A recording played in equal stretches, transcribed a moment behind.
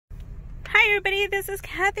everybody, this is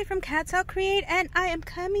Kathy from katzelcreate, and I am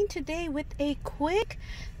coming today with a quick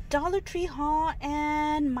Dollar Tree haul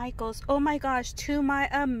and Michael's. Oh my gosh, to my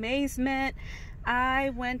amazement, I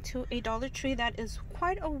went to a Dollar Tree that is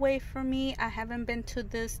quite away from me. I haven't been to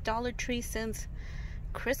this Dollar Tree since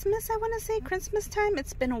Christmas, I want to say Christmas time.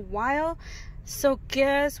 It's been a while. So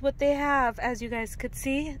guess what they have? As you guys could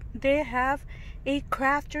see, they have a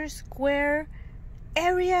crafter square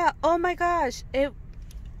area. Oh my gosh, it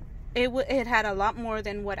had a lot more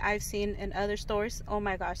than what I've seen in other stores. Oh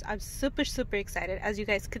my gosh, I'm super excited. As you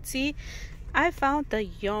guys could see, I found the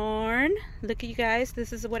yarn. Look at you guys,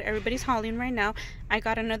 this is what everybody's hauling right now. I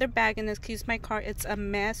got another bag, and excuse my car, it's a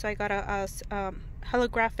mess, so I got a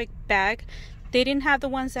holographic bag. They didn't have the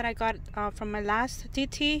ones that I got from my last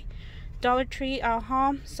DT Dollar Tree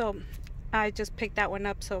haul, so I just picked that one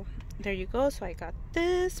up. So there you go. So I got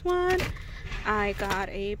this one, I got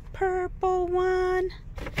a purple one,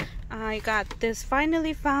 I got this.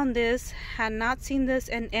 Finally found this. Had not seen this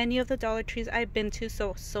in any of the Dollar Trees I've been to,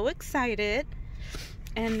 so excited.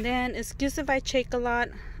 And then, excuse if I shake a lot,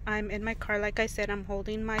 I'm in my car, like I said, I'm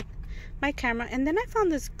holding my camera. And then I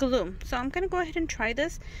found this glue, so I'm gonna go ahead and try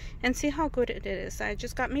this and see how good it is. I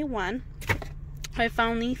just got me one. I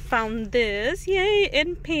finally found this, yay,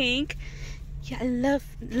 in pink. Yeah, I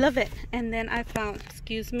love it. And then I found,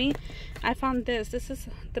 excuse me, I found this. This is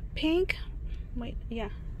the pink, wait,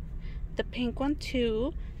 yeah, the pink one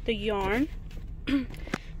too, the yarn.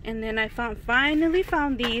 And then I finally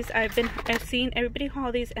found these. I've seen everybody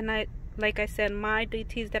haul these, and like I said, my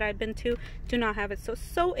DTs that I've been to do not have it.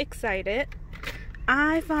 So excited.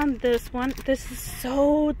 I found this one. This is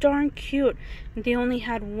so darn cute. They only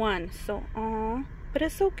had one, so but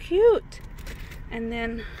it's so cute. And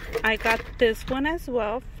then I got this one as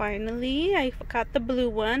well. Finally, I got the blue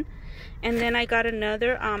one. And then I got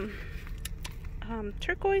another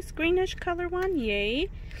turquoise greenish color one, yay.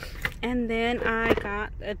 And then I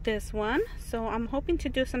got this one. So I'm hoping to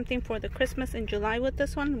do something for the Christmas in July with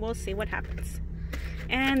this one. We'll see what happens.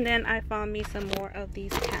 And then I found me some more of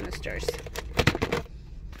these canisters,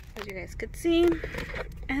 as you guys could see.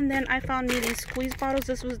 And then I found me these squeeze bottles.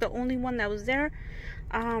 This was the only one that was there.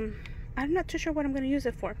 I'm not too sure what I'm going to use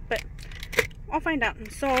it for, but I'll find out.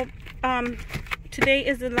 So today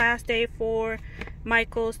is the last day for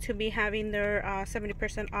Michael's to be having their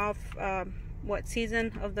 70% off what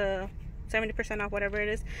season of the 70% off, whatever it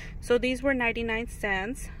is. So these were 99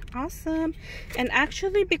 cents. Awesome. And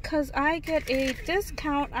actually, because I get a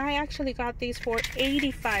discount, I actually got these for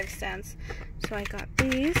 85 cents. So I got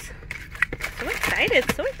these. So excited,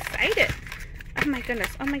 oh my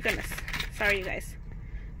goodness. Sorry you guys.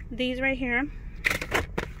 These right here,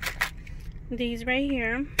 these right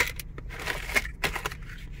here,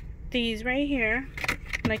 these right here.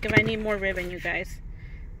 Like if I need more ribbon, you guys.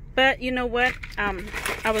 But you know what,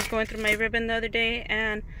 I was going through my ribbon the other day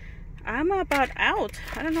and I'm about out.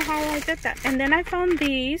 I don't know how I did that. And then I found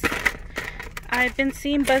these. I've been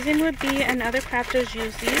seeing Buzzing with Bee and other crafters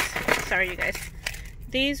use these. Sorry you guys.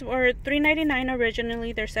 These were $3.99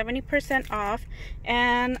 originally. They're 70% off,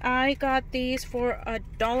 and I got these for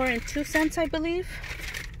 $1.02, I believe.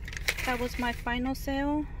 That was my final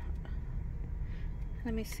sale.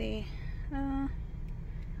 Let me see.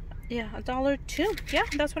 Yeah, $1.02. Yeah,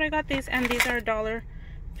 that's what I got these, and these are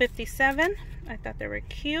 $1.57. I thought they were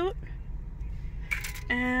cute.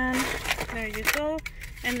 And there you go.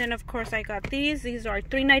 And then of course I got these. These are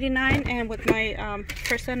 $3.99, and with my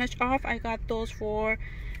percentage off, I got those for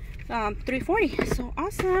 $3.40. So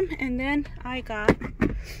awesome. And then I got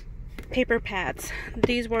paper pads.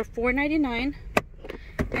 These were $4.99,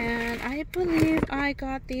 and I believe I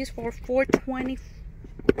got these for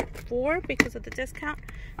 $4.24 because of the discount.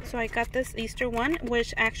 So I got this Easter one,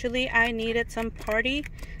 which actually I needed some party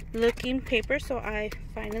looking paper, so I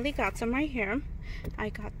finally got some right here. I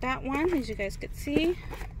got that one, as you guys could see,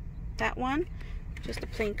 that one, just the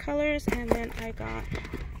plain colors. And then I got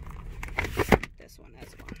this one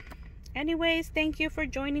as well. Anyways, thank you for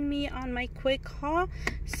joining me on my quick haul.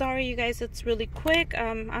 Sorry you guys, it's really quick.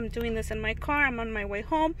 I'm doing this in my car. I'm on my way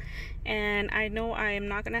home, and I know I am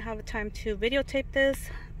not gonna have time to videotape this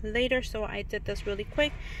later, so I did this really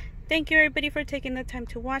quick. Thank you everybody for taking the time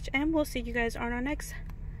to watch, and we'll see you guys on our next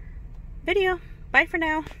video. Bye for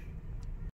now.